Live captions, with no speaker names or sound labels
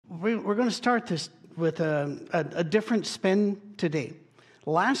we're going to start this with a different spin today.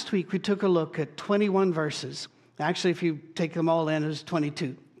 Last week, we took a look at 21 verses. Actually, if you take them all in, it's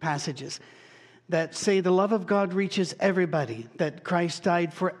 22 passages that say the love of God reaches everybody, that Christ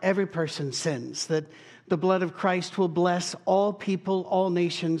died for every person's sins, that the blood of Christ will bless all people, all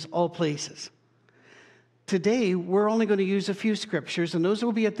nations, all places. Today, we're only going to use a few scriptures, and those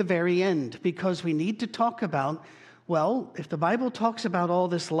will be at the very end, because we need to talk about, well, if the Bible talks about all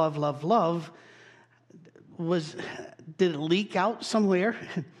this love, love, love, did it leak out somewhere?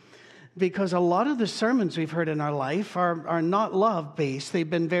 Because a lot of the sermons we've heard in our life are not love-based. They've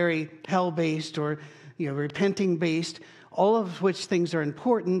been very hell-based or repenting-based, all of which things are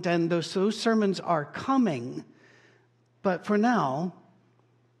important, and those sermons are coming. But for now,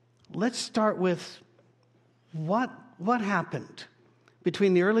 let's start with what happened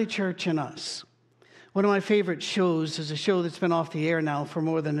between the early church and us. One of my favorite shows is a show that's been off the air now for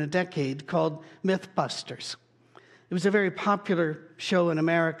more than a decade called Mythbusters. It was a very popular show in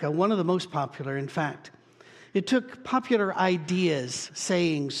America, one of the most popular, in fact. It took popular ideas,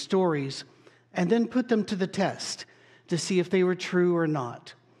 sayings, stories, and then put them to the test to see if they were true or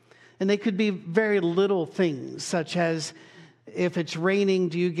not. And they could be very little things, such as, if it's raining,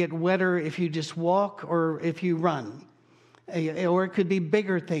 do you get wetter if you just walk or if you run? Or it could be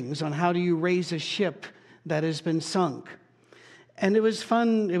bigger things on how do you raise a ship that has been sunk. And it was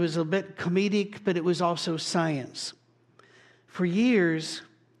fun. It was a bit comedic, but it was also science. For years,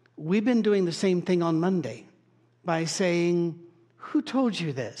 we've been doing the same thing on Monday by saying, who told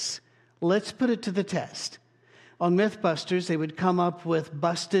you this? Let's put it to the test. On Mythbusters, they would come up with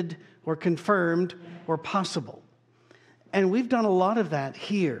busted or confirmed or possible. And we've done a lot of that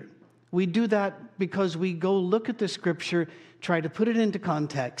here. We do that because we go look at the scripture, try to put it into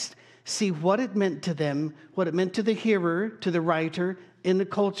context, see what it meant to them, what it meant to the hearer, to the writer, in the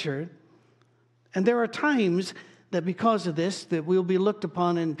culture. And there are times that because of this, that we'll be looked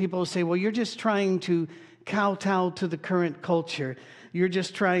upon and people will say, well, you're just trying to kowtow to the current culture. You're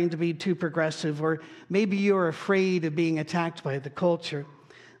just trying to be too progressive, or maybe you're afraid of being attacked by the culture.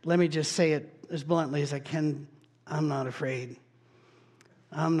 Let me just say it as bluntly as I can. I'm not afraid.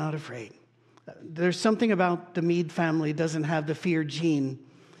 I'm not afraid. There's something about the Meade family doesn't have the fear gene.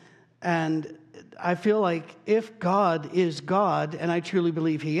 And I feel like if God is God, and I truly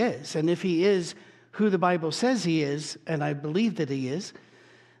believe he is, and if he is who the Bible says he is, and I believe that he is,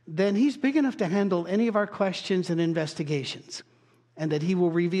 then he's big enough to handle any of our questions and investigations, and that he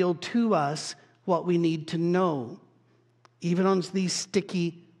will reveal to us what we need to know, even on these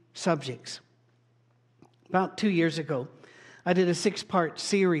sticky subjects. About 2 years ago, I did a 6-part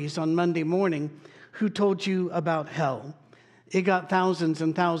series on Monday morning, Who Told You About Hell? It got thousands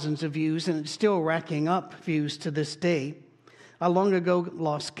and thousands of views, and it's still racking up views to this day. I long ago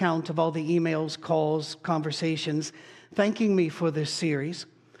lost count of all the emails, calls, conversations, thanking me for this series,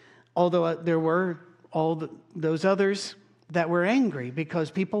 although there were those others that were angry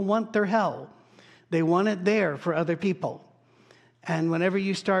because people want their hell. They want it there for other people. And whenever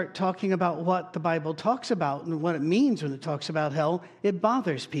you start talking about what the Bible talks about and what it means when it talks about hell, it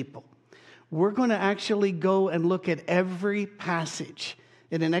bothers people. We're going to actually go and look at every passage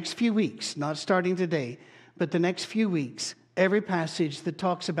in the next few weeks, not starting today, but the next few weeks, every passage that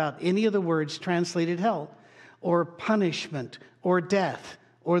talks about any of the words translated hell or punishment or death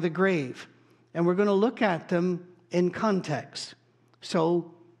or the grave. And we're going to look at them in context.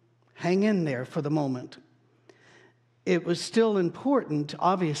 So hang in there for the moment. It was still important,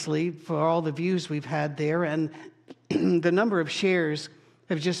 obviously, for all the views we've had there, and the number of shares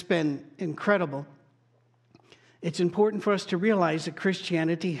have just been incredible. It's important for us to realize that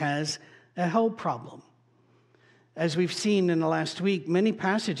Christianity has a hell problem. As we've seen in the last week, many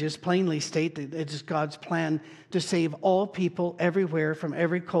passages plainly state that it is God's plan to save all people everywhere from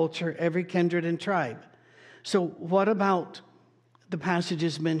every culture, every kindred and tribe. So what about the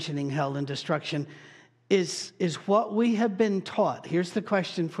passages mentioning hell and destruction? Is what we have been taught, here's the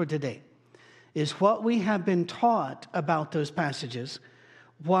question for today, is what we have been taught about those passages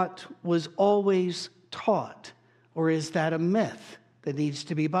what was always taught, or is that a myth that needs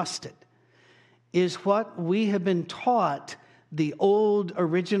to be busted? Is what we have been taught the old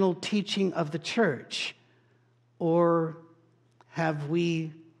original teaching of the church, or have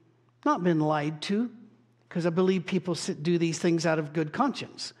we not been lied to? Because I believe people do these things out of good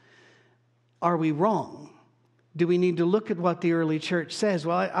conscience. Are we wrong? Do we need to look at what the early church says?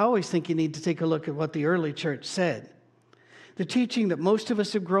 Well, I always think you need to take a look at what the early church said. The teaching that most of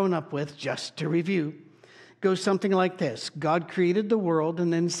us have grown up with, just to review, goes something like this. God created the world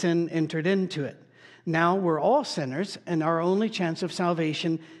and then sin entered into it. Now we're all sinners, and our only chance of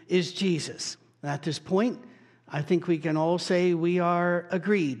salvation is Jesus. At this point, I think we can all say we are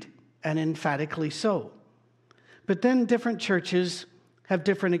agreed, and emphatically so. But then different churches have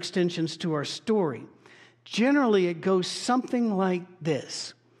different extensions to our story. Generally, it goes something like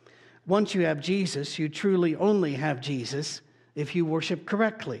this. Once you have Jesus, you truly only have Jesus if you worship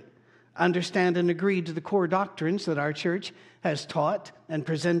correctly, understand and agree to the core doctrines that our church has taught and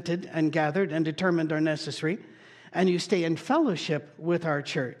presented and gathered and determined are necessary, and you stay in fellowship with our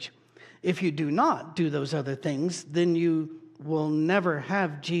church. If you do not do those other things, then you will never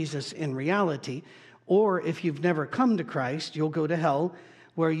have Jesus in reality, or if you've never come to Christ, you'll go to hell,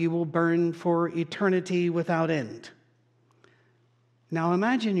 where you will burn for eternity without end. Now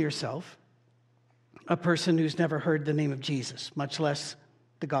imagine yourself a person who's never heard the name of Jesus, much less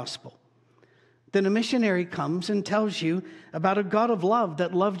the gospel. Then a missionary comes and tells you about a God of love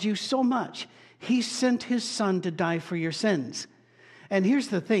that loved you so much, he sent his son to die for your sins. And here's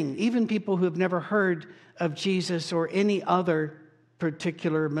the thing, even people who have never heard of Jesus or any other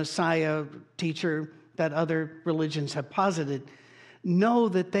particular Messiah teacher that other religions have posited, know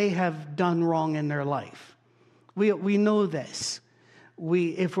that they have done wrong in their life. We know this.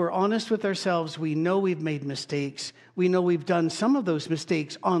 If we're honest with ourselves, we know we've made mistakes. We know we've done some of those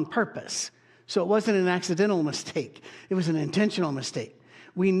mistakes on purpose. So it wasn't an accidental mistake. It was an intentional mistake.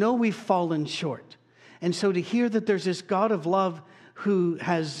 We know we've fallen short. And so to hear that there's this God of love who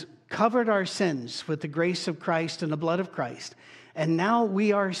has covered our sins with the grace of Christ and the blood of Christ, and now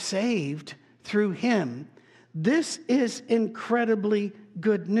we are saved through him, this is incredibly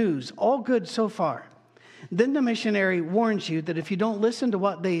good news. All good so far. Then the missionary warns you that if you don't listen to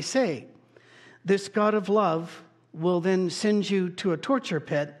what they say, this God of love will then send you to a torture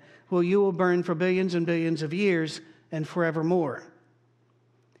pit where you will burn for billions and billions of years and forevermore.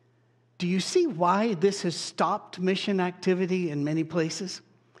 Do you see why this has stopped mission activity in many places?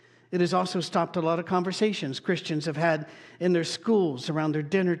 It has also stopped a lot of conversations Christians have had in their schools, around their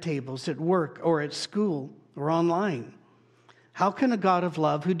dinner tables, at work or at school or online. How can a God of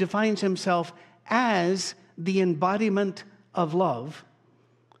love who defines himself as the embodiment of love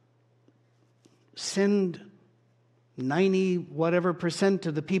send 90 whatever percent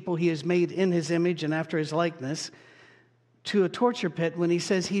of the people he has made in his image and after his likeness to a torture pit when he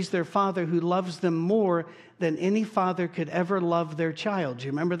says he's their father who loves them more than any father could ever love their child? Do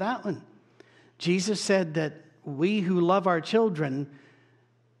you remember that one? Jesus said that we who love our children,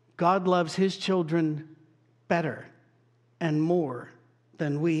 God loves his children better and more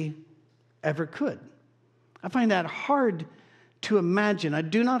than we ever could. I find that hard to imagine. I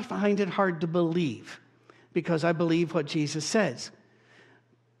do not find it hard to believe, because I believe what Jesus says.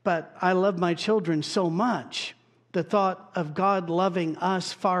 But I love my children so much, the thought of God loving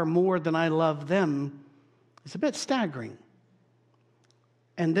us far more than I love them is a bit staggering.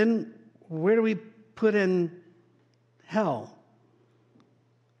 And then where do we put in hell?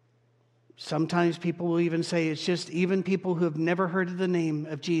 Sometimes people will even say it's just even people who have never heard of the name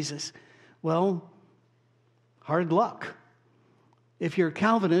of Jesus. Well, hard luck. If you're a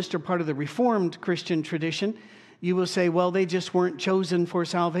Calvinist or part of the Reformed Christian tradition, you will say, well, they just weren't chosen for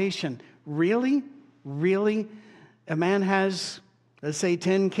salvation. Really? Really? A man has, let's say,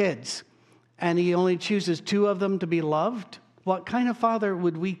 10 kids, and he only chooses 2 of them to be loved? What kind of father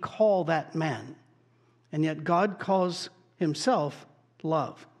would we call that man? And yet God calls himself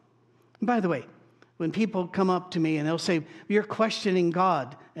love. And by the way, when people come up to me and they'll say, you're questioning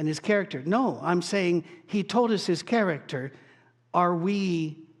God and his character. No, I'm saying he told us his character. Are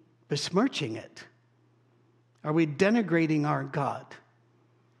we besmirching it? Are we denigrating our God?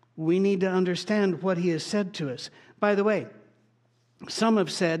 We need to understand what he has said to us. By the way, some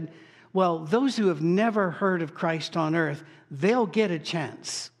have said, well, those who have never heard of Christ on earth, they'll get a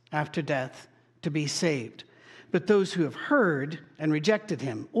chance after death to be saved. But those who have heard and rejected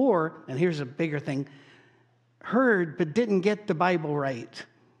him, or, and here's a bigger thing, heard but didn't get the Bible right.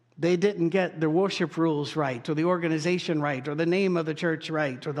 They didn't get the worship rules right, or the organization right, or the name of the church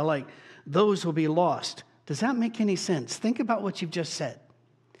right, or the like. Those will be lost. Does that make any sense? Think about what you've just said.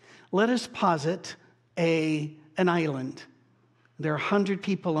 Let us posit an island. There are 100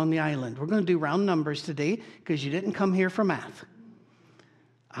 people on the island. We're going to do round numbers today because you didn't come here for math.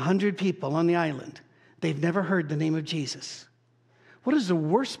 100 people on the island. They've never heard the name of Jesus. What is the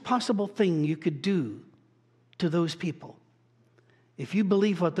worst possible thing you could do to those people? If you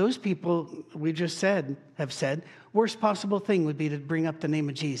believe what those people we just said have said, worst possible thing would be to bring up the name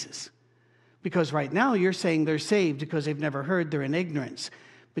of Jesus. Because right now you're saying they're saved because they've never heard, they're in ignorance.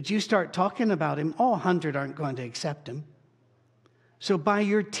 But you start talking about him, all 100 aren't going to accept him. So by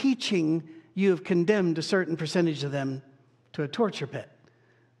your teaching you have condemned a certain percentage of them to a torture pit.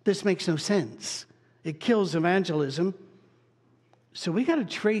 This makes no sense. It kills evangelism. So we got to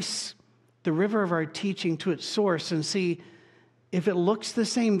trace the river of our teaching to its source and see if it looks the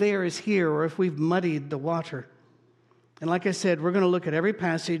same there as here, or if we've muddied the water. And like I said, we're going to look at every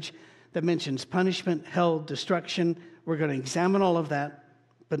passage that mentions punishment, hell, destruction. We're going to examine all of that,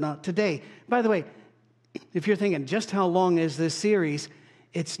 but not today. By the way, if you're thinking, just how long is this series?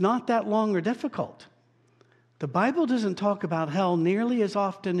 It's not that long or difficult. The Bible doesn't talk about hell nearly as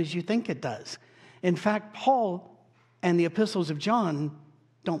often as you think it does. In fact, Paul and the epistles of John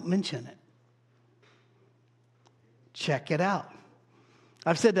don't mention it. Check it out.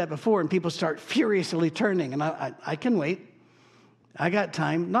 I've said that before, and people start furiously turning, and I can wait. I got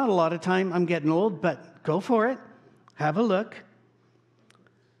time. Not a lot of time. I'm getting old, but go for it. Have a look.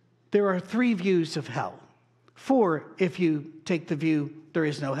 There are 3 views of hell. 4, if you take the view there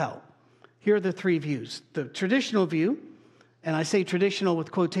is no hell. Here are the 3 views. The traditional view, and I say traditional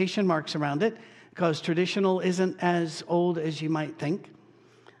with quotation marks around it, because traditional isn't as old as you might think,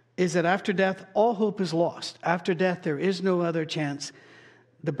 is that after death, all hope is lost. After death, there is no other chance.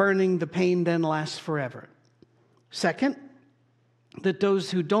 The burning, the pain then lasts forever. Second, that those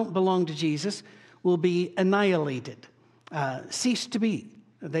who don't belong to Jesus will be annihilated, cease to be.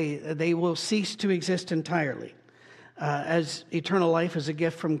 They will cease to exist entirely, as eternal life is a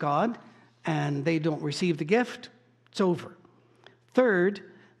gift from God, and they don't receive the gift, it's over. Third,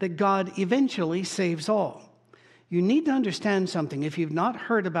 that God eventually saves all. You need to understand something. If you've not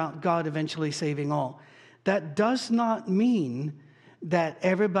heard about God eventually saving all, that does not mean that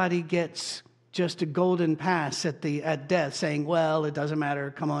everybody gets just a golden pass at death saying, well, it doesn't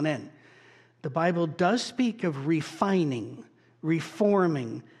matter, come on in. The Bible does speak of refining,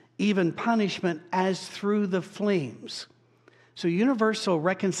 reforming, even punishment as through the flames. So universal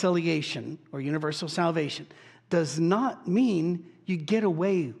reconciliation or universal salvation does not mean you get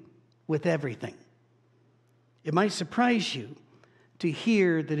away with everything. It might surprise you to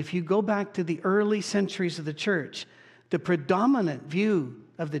hear that if you go back to the early centuries of the church, the predominant view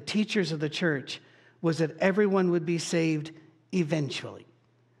of the teachers of the church was that everyone would be saved eventually.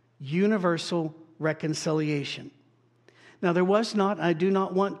 Universal reconciliation. Now, there was not, I do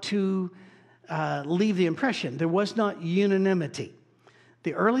not want to leave the impression, there was not unanimity.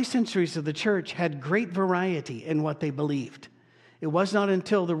 The early centuries of the church had great variety in what they believed. It was not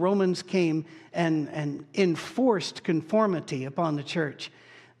until the Romans came and enforced conformity upon the church,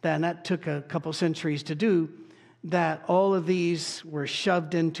 that took a couple centuries to do, that all of these were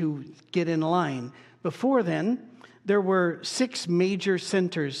shoved into get in line. Before then, there were 6 major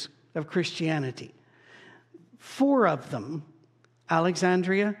centers of Christianity. 4 of them,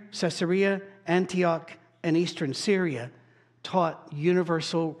 Alexandria, Caesarea, Antioch, and Eastern Syria, taught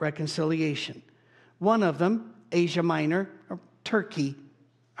universal reconciliation. One of them, Asia Minor, or Turkey,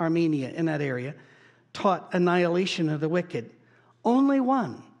 Armenia, in that area, taught annihilation of the wicked. Only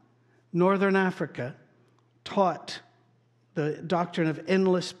one, Northern Africa, taught the doctrine of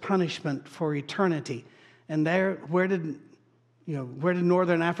endless punishment for eternity. And there, where did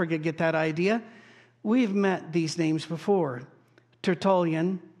Northern Africa get that idea? We've met these names before.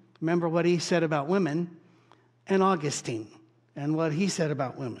 Tertullian, remember what he said about women, and Augustine, and what he said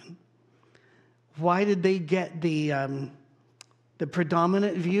about women. Why did they get the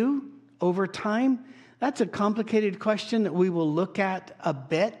predominant view over time? That's a complicated question that we will look at a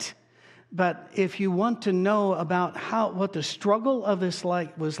bit. But if you want to know about what the struggle of this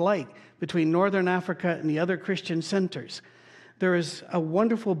was like between Northern Africa and the other Christian centers, there is a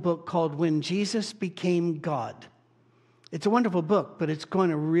wonderful book called When Jesus Became God. It's a wonderful book, but it's going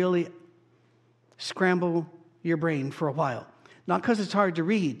to really scramble your brain for a while. Not because it's hard to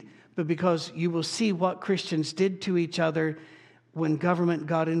read, but because you will see what Christians did to each other when government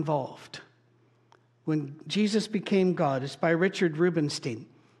got involved. When Jesus Became God, it's by Richard Rubinstein.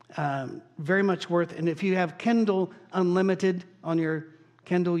 Very much worth, and if you have Kindle Unlimited on your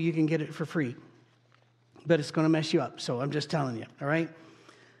Kindle, you can get it for free. But it's going to mess you up, so I'm just telling you, all right?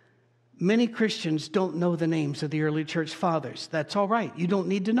 Many Christians don't know the names of the early church fathers. That's all right. You don't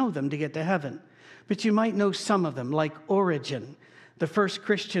need to know them to get to heaven. But you might know some of them, like Origen, the first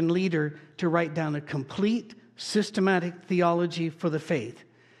Christian leader to write down a complete, systematic theology for the faith.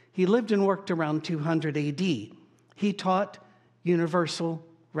 He lived and worked around 200 AD. He taught universal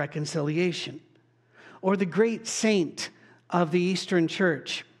reconciliation. Or the great saint of the Eastern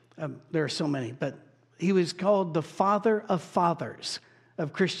Church, there are so many, but he was called the Father of Fathers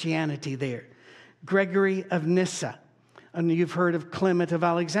of Christianity there, Gregory of Nyssa. And you've heard of Clement of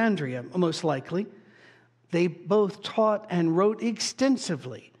Alexandria, most likely. They both taught and wrote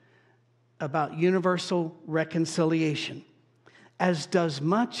extensively about universal reconciliation, as does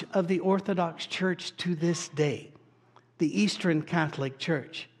much of the Orthodox Church to this day, the Eastern Catholic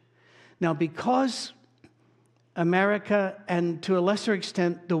Church. Now, because America, and to a lesser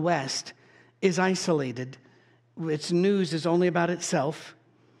extent the West, is isolated, its news is only about itself.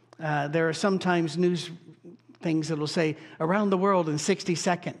 There are sometimes news things that will say, around the world in 60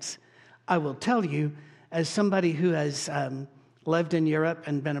 seconds. I will tell you, as somebody who has lived in Europe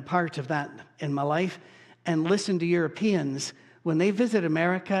and been a part of that in my life, and listened to Europeans, when they visit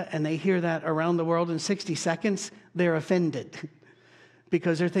America and they hear that around the world in 60 seconds, they're offended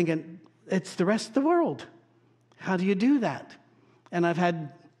because they're thinking, it's the rest of the world. How do you do that? And I've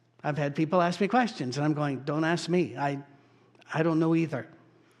had people ask me questions, and I'm going, don't ask me. I don't know either.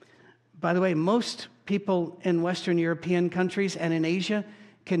 By the way, most people in Western European countries and in Asia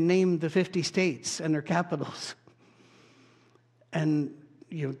can name the 50 states and their capitals. And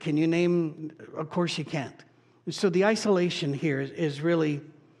can you name? Of course you can't. So the isolation here is really,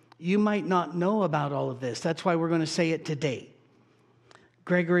 you might not know about all of this. That's why we're going to say it today.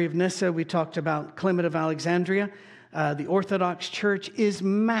 Gregory of Nyssa, we talked about Clement of Alexandria. The Orthodox Church is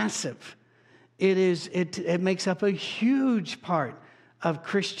massive. It makes up a huge part of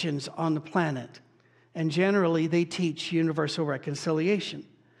Christians on the planet. And generally, they teach universal reconciliation.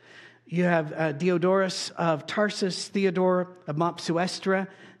 You have Diodorus of Tarsus, Theodore of Mopsuestra,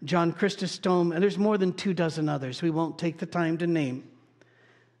 John Chrysostom, and there's more than 24 others we won't take the time to name.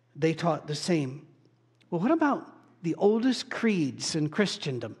 They taught the same. Well, what about the oldest creeds in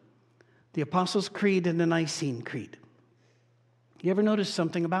Christendom? The Apostles' Creed and the Nicene Creed. You ever noticed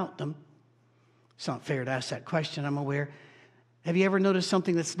something about them? It's not fair to ask that question, I'm aware. Have you ever noticed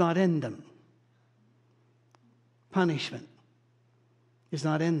something that's not in them? Punishment is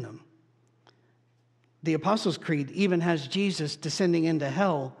not in them. The Apostles' Creed even has Jesus descending into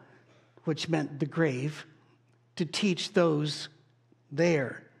hell, which meant the grave, to teach those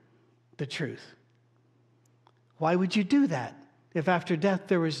there the truth. Why would you do that if after death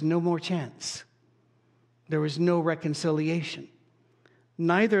there was no more chance? There was no reconciliation.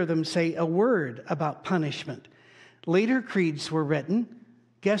 Neither of them say a word about punishment. Later creeds were written.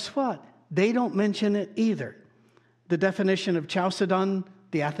 Guess what? They don't mention it either. The definition of Chalcedon,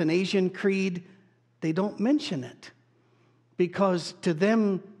 the Athanasian Creed, they don't mention it because to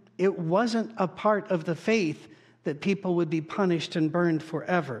them it wasn't a part of the faith that people would be punished and burned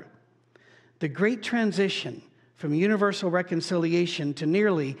forever. The great transition from universal reconciliation to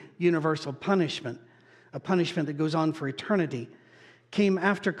nearly universal punishment, a punishment that goes on for eternity, came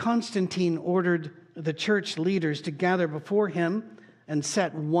after Constantine ordered the church leaders to gather before him and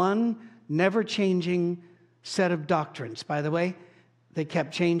set one never-changing set of doctrines. By the way, they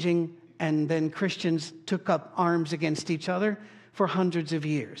kept changing, and then Christians took up arms against each other for hundreds of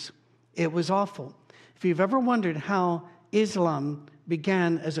years. It was awful. If you've ever wondered how Islam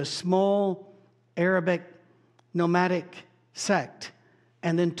began as a small Arabic nomadic sect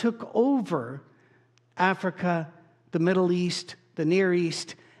and then took over Africa, the Middle East, the Near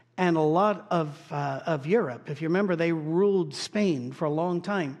East, and a lot of Europe. If you remember, they ruled Spain for a long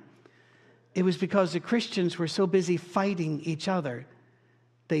time. It was because the Christians were so busy fighting each other,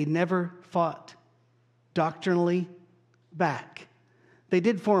 they never fought doctrinally back. They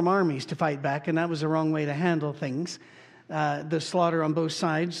did form armies to fight back, and that was the wrong way to handle things. The slaughter on both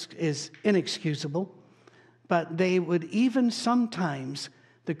sides is inexcusable. But they would even sometimes,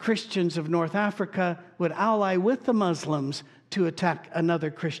 the Christians of North Africa would ally with the Muslims to attack another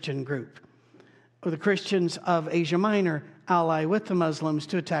Christian group. Or the Christians of Asia Minor ally with the Muslims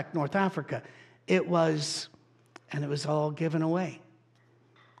to attack North Africa. It was all given away.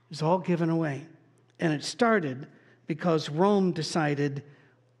 It was all given away. And it started because Rome decided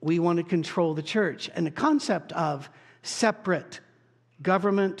we want to control the church. And the concept of separate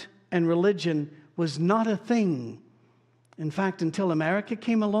government and religion was not a thing. In fact, until America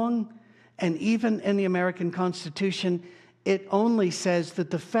came along, and even in the American Constitution, it only says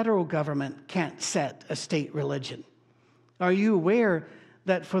that the federal government can't set a state religion. Are you aware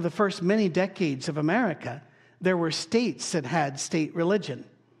that for the first many decades of America, there were states that had state religion?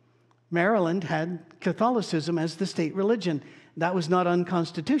 Maryland had Catholicism as the state religion. That was not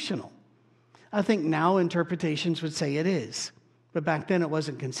unconstitutional. I think now interpretations would say it is. But back then it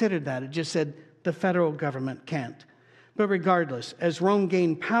wasn't considered that. It just said the federal government can't. But regardless, as Rome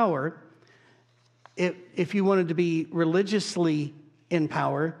gained power, if you wanted to be religiously in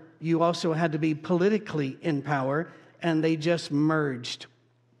power, you also had to be politically in power, and they just merged.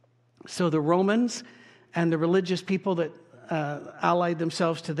 So the Romans and the religious people that allied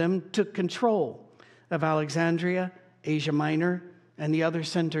themselves to them took control of Alexandria, Asia Minor, and the other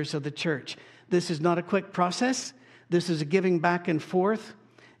centers of the church. This is not a quick process. This is a giving back and forth.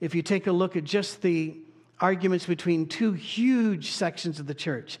 If you take a look at just the arguments between two huge sections of the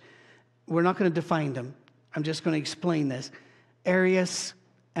church, we're not going to define them. I'm just going to explain this. Arius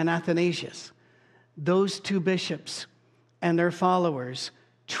and Athanasius, those two bishops and their followers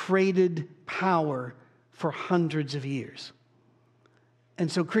traded power for hundreds of years.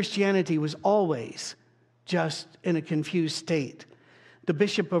 And so Christianity was always just in a confused state. The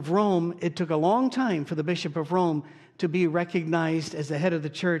Bishop of Rome, it took a long time for the Bishop of Rome to be recognized as the head of the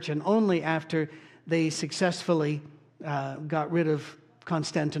church, and only after they successfully got rid of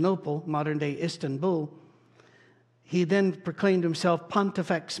Constantinople, modern-day Istanbul, he then proclaimed himself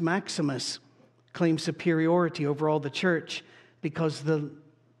Pontifex Maximus, claimed superiority over all the church because the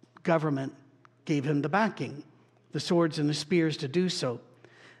government gave him the backing, the swords and the spears to do so.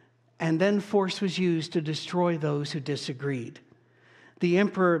 And then force was used to destroy those who disagreed. The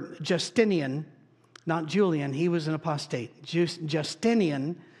Emperor Justinian, not Julian, he was an apostate.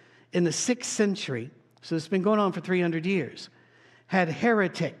 Justinian, in the 6th century, so it's been going on for 300 years, had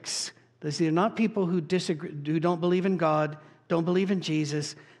heretics. These are not people who disagree, who don't believe in God, don't believe in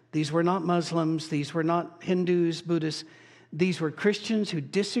Jesus. These were not Muslims. These were not Hindus, Buddhists. These were Christians who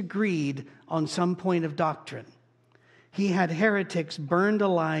disagreed on some point of doctrine. He had heretics burned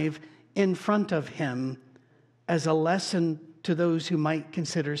alive in front of him as a lesson to those who might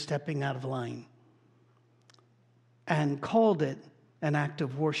consider stepping out of line, and called it an act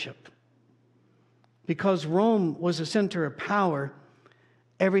of worship. Because Rome was a center of power,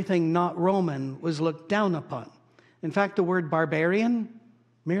 everything not Roman was looked down upon. In fact, the word barbarian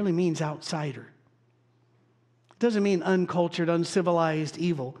merely means outsider. It doesn't mean uncultured, uncivilized,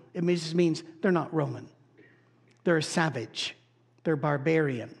 evil. It just means they're not Roman. They're a savage. They're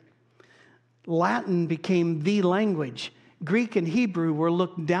barbarian. Latin became the language. Greek and Hebrew were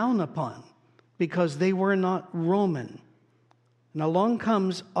looked down upon because they were not Roman. And along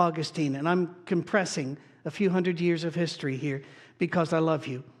comes Augustine, and I'm compressing a few hundred years of history here because I love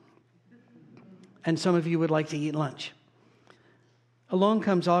you. And some of you would like to eat lunch. Along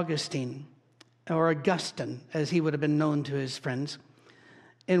comes Augustine, or Augustine, as he would have been known to his friends,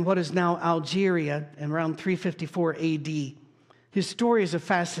 in what is now Algeria, in around 354 AD. His story is a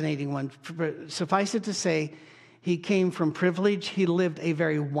fascinating one. Suffice it to say, he came from privilege. He lived a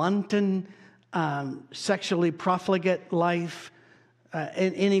very wanton, sexually profligate life,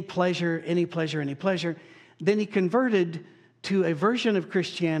 any pleasure. Then he converted to a version of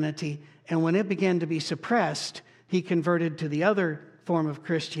Christianity, and when it began to be suppressed, he converted to the other form of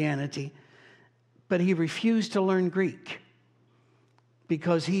Christianity. But he refused to learn Greek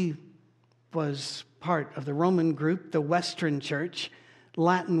because he was part of the Roman group, the Western Church.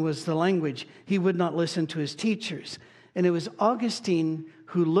 Latin was the language. He would not listen to his teachers. And it was Augustine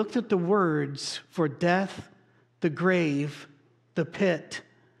who looked at the words for death, the grave, the pit,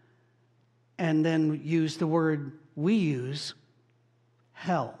 and then used the word we use,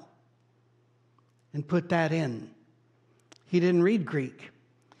 hell, and put that in. He didn't read Greek.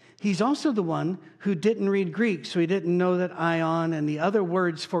 He's also the one who didn't read Greek, so he didn't know that aion and the other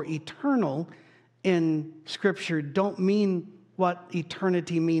words for eternal in Scripture don't mean what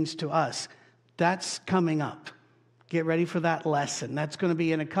eternity means to us. That's coming up. Get ready for that lesson. That's going to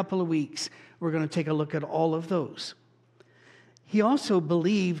be in a couple of weeks. We're going to take a look at all of those. He also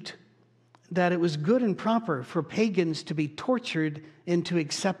believed that it was good and proper for pagans to be tortured into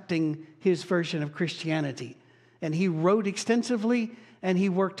accepting his version of Christianity. And he wrote extensively, and he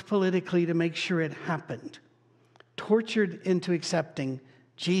worked politically to make sure it happened. Tortured into accepting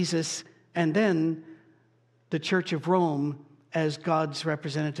Jesus, and then the Church of Rome as God's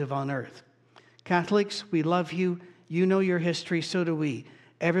representative on earth. Catholics, we love you. You know your history, so do we.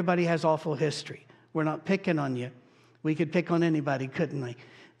 Everybody has awful history. We're not picking on you. We could pick on anybody, couldn't we?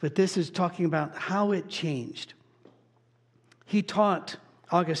 But this is talking about how it changed. He taught,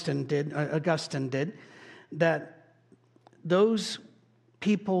 Augustine did, that those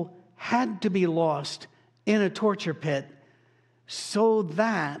people had to be lost in a torture pit so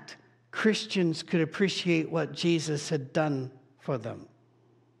that Christians could appreciate what Jesus had done for them.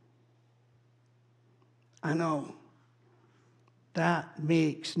 I know that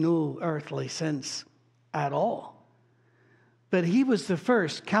makes no earthly sense at all. But he was the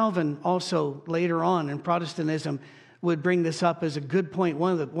first. Calvin also later on in Protestantism would bring this up as a good point.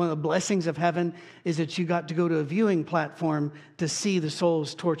 One of the blessings of heaven is that you got to go to a viewing platform to see the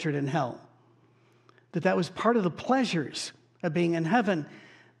souls tortured in hell. That was part of the pleasures of being in heaven.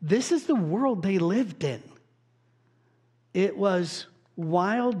 This is the world they lived in. It was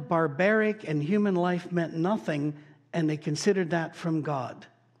wild, barbaric, and human life meant nothing and they considered that from God.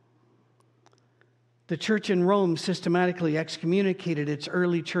 The church in Rome systematically excommunicated its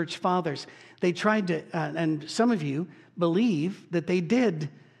early church fathers. They tried to, and some of you believe that they did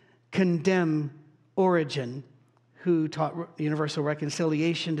condemn Origen, who taught universal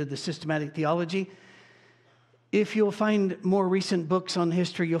reconciliation, did the systematic theology. If you'll find more recent books on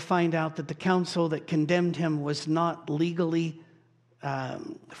history, you'll find out that the council that condemned him was not legally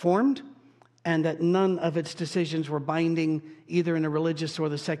formed, and that none of its decisions were binding either in the religious or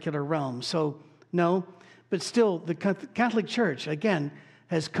the secular realm. So, no, but still, the Catholic Church, again,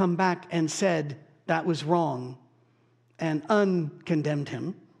 has come back and said that was wrong and uncondemned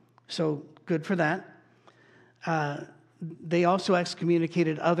him. So, good for that. They also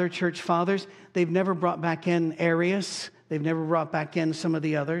excommunicated other church fathers. They've never brought back in Arius. They've never brought back in some of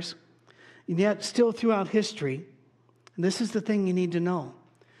the others. And yet, still throughout history, and this is the thing you need to know,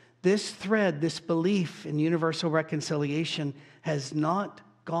 this thread, this belief in universal reconciliation has not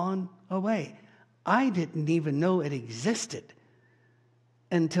gone away. I didn't even know it existed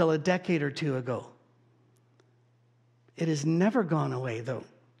until a decade or two ago. It has never gone away, though.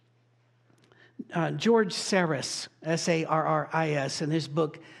 George Sarris, S-A-R-R-I-S, in his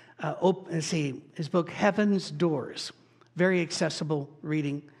book, his book Heaven's Doors, very accessible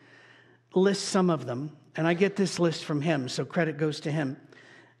reading, lists some of them. And I get this list from him, so credit goes to him.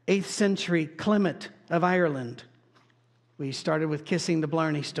 8th century Clement of Ireland. We started with kissing the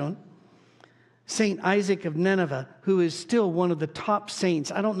Blarney Stone. St. Isaac of Nineveh, who is still one of the top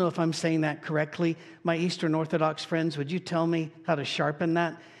saints. I don't know if I'm saying that correctly. My Eastern Orthodox friends, would you tell me how to sharpen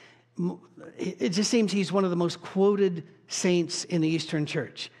that? It just seems he's one of the most quoted saints in the Eastern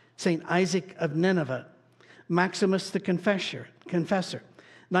Church. St. Isaac of Nineveh. Maximus the Confessor.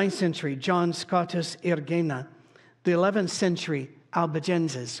 9th century, John Scotus Ergena. The 11th century,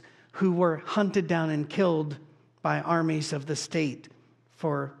 Albigenses, who were hunted down and killed by armies of the state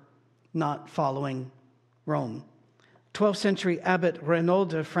for not following Rome. 12th century, Abbot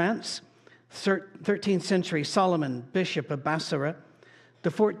Renaud of France. 13th century, Solomon, Bishop of Basra. The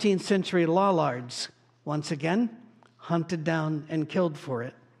 14th century Lollards, once again, hunted down and killed for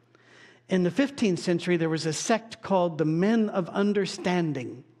it. In the 15th century, there was a sect called the Men of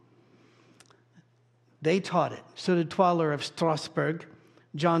Understanding. They taught it. So did Twaller of Strasbourg,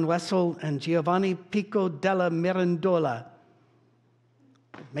 John Wessel, and Giovanni Pico della Mirandola.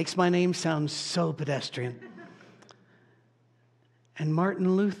 It makes my name sound so pedestrian. And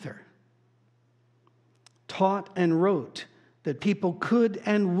Martin Luther taught and wrote that people could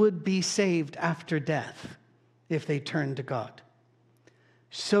and would be saved after death if they turned to God.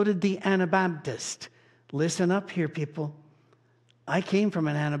 So did the Anabaptist. Listen up here, people. I came from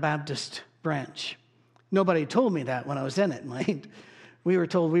an Anabaptist branch. Nobody told me that when I was in it, mind. We were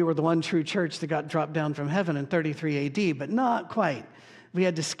told we were the one true church that got dropped down from heaven in 33 AD, but not quite. We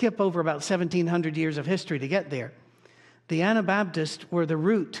had to skip over about 1,700 years of history to get there. The Anabaptists were the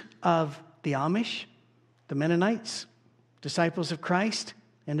root of the Amish, the Mennonites, Disciples of Christ,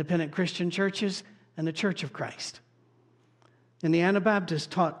 independent Christian churches, and the Church of Christ. And the Anabaptists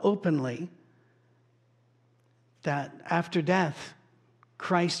taught openly that after death,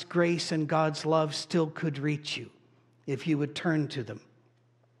 Christ's grace and God's love still could reach you if you would turn to them.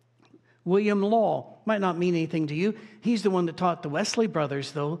 William Law might not mean anything to you. He's the one that taught the Wesley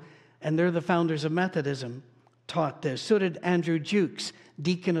brothers, though, and they're the founders of Methodism, taught this. So did Andrew Jukes,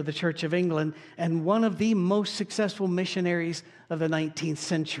 deacon of the Church of England, and one of the most successful missionaries of the 19th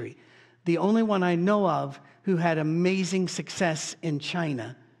century. The only one I know of who had amazing success in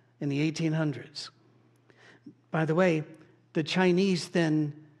China in the 1800s. By the way, the Chinese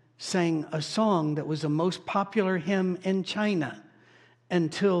then sang a song that was the most popular hymn in China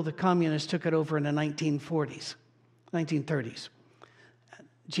until the communists took it over in the 1930s.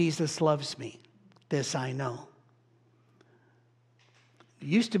 Jesus loves me, this I know. It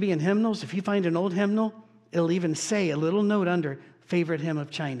used to be in hymnals. If you find an old hymnal, it'll even say a little note under favorite hymn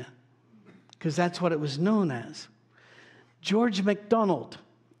of China, because that's what it was known as. George MacDonald,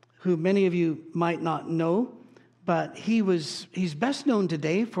 who many of you might not know, but he's best known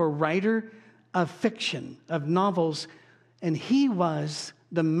today for writer of fiction, of novels, and he was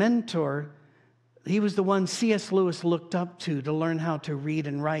the mentor. He was the one C.S. Lewis looked up to learn how to read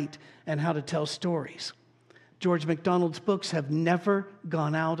and write and how to tell stories. George MacDonald's books have never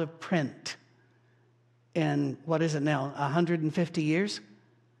gone out of print in, what is it now, 150 years?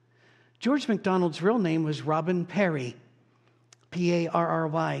 George MacDonald's real name was Robin Parry,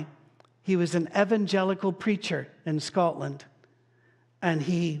 P-A-R-R-Y. He was an evangelical preacher in Scotland, and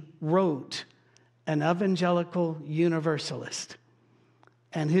he wrote an evangelical universalist.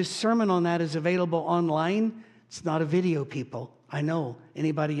 And his sermon on that is available online It's not a video, people. I know.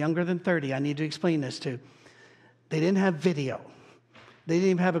 Anybody younger than 30, I need to explain this to. They didn't have video. They didn't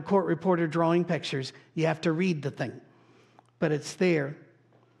even have a court reporter drawing pictures. You have to read the thing. But it's there.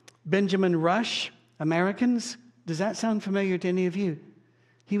 Benjamin Rush, Americans. Does that sound familiar to any of you?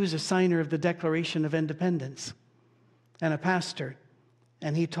 He was a signer of the Declaration of Independence and a pastor,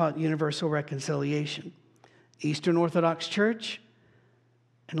 and he taught universal reconciliation. Eastern Orthodox Church,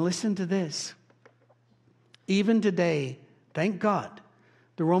 and listen to this. Even today, thank God,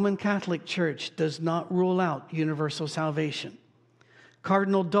 the Roman Catholic Church does not rule out universal salvation.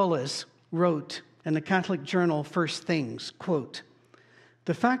 Cardinal Dulles wrote in the Catholic journal First Things, quote,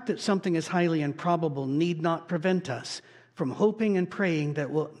 "The fact that something is highly improbable need not prevent us from hoping and praying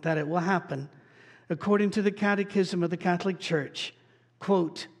that it will happen. According to the Catechism of the Catholic Church,"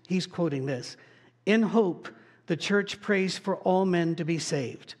 quote, he's quoting this, "in hope, the Church prays for all men to be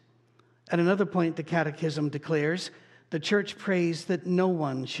saved." At another point, the Catechism declares, the Church prays that no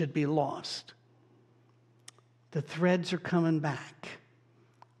one should be lost. The threads are coming back.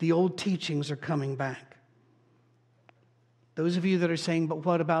 The old teachings are coming back. Those of you that are saying, but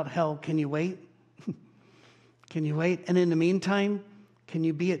what about hell? Can you wait? Can you wait? And in the meantime, can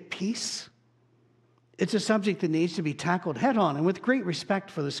you be at peace? It's a subject that needs to be tackled head on and with great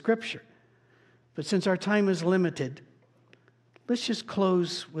respect for the Scripture. But since our time is limited, let's just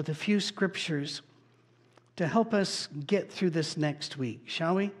close with a few scriptures to help us get through this next week,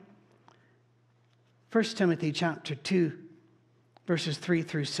 shall we? 1 Timothy chapter 2, verses 3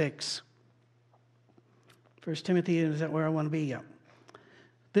 through 6. 1 Timothy, is that where I want to be? Yeah.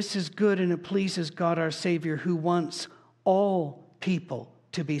 "This is good, and it pleases God our Savior, who wants all people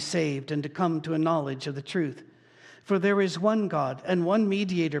to be saved and to come to a knowledge of the truth. For there is one God and one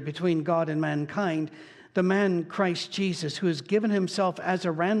mediator between God and mankind, the man Christ Jesus, who has given himself as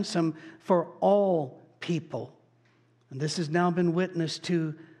a ransom for all people." And this has now been witnessed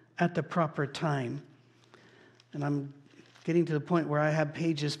to at the proper time. And I'm getting to the point where I have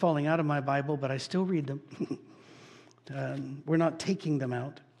pages falling out of my Bible, but I still read them. We're not taking them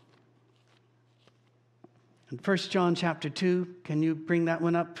out. In 1 John chapter 2, can you bring that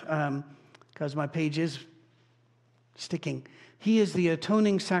one up? Because my page is sticking. "He is the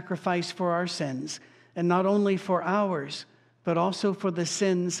atoning sacrifice for our sins, and not only for ours, but also for the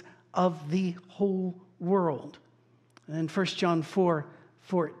sins of the whole world." And then 1 John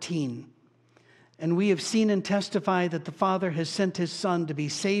 4:14. "And we have seen and testify that the Father has sent his Son to be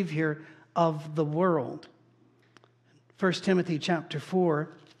Savior of the world." 1 Timothy chapter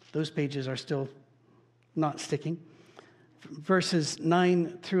 4, those pages are still not sticking. Verses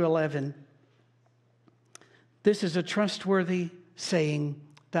 9 through 11. "This is a trustworthy saying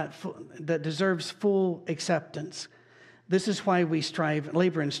that deserves full acceptance. This is why we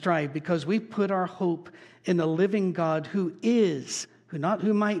labor and strive, because we put our hope in the living God who is, who not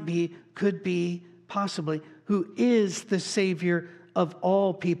who might be, could be, possibly, who is the Savior of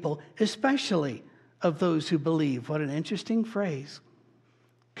all people, especially of those who believe." What an interesting phrase.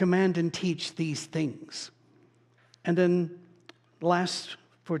 "Command and teach these things." And then last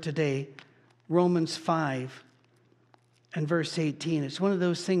for today, Romans 5 and verse 18. It's one of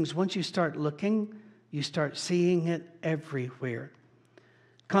those things, once you start looking, you start seeing it everywhere.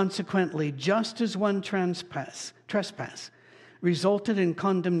 "Consequently, just as one trespass resulted in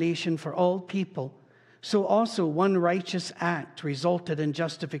condemnation for all people, so also one righteous act resulted in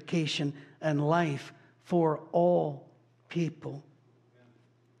justification and life for all people."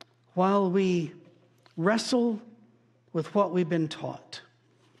 While we wrestle with what we've been taught,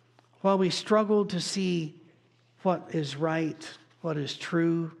 while we struggle to see what is right, what is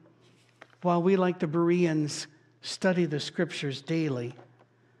true, while we, like the Bereans, study the Scriptures daily,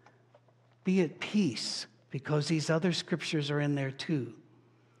 be at peace, because these other Scriptures are in there too.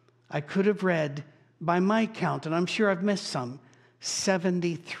 I could have read, by my count, and I'm sure I've missed some,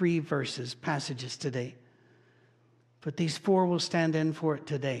 73 passages today. But these 4 will stand in for it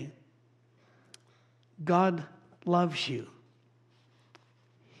today. God loves you.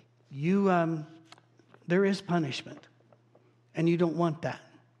 There is punishment, and you don't want that.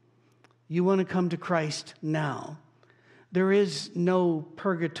 You want to come to Christ now. There is no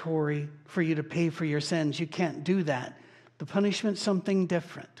purgatory for you to pay for your sins. You can't do that. The punishment's something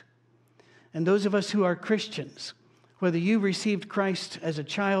different. And those of us who are Christians, whether you received Christ as a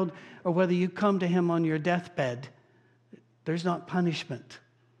child or whether you come to him on your deathbed, there's not punishment.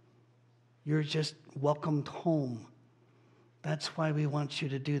 You're just welcomed home. That's why we want you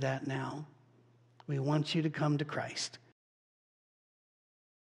to do that now. We want you to come to Christ.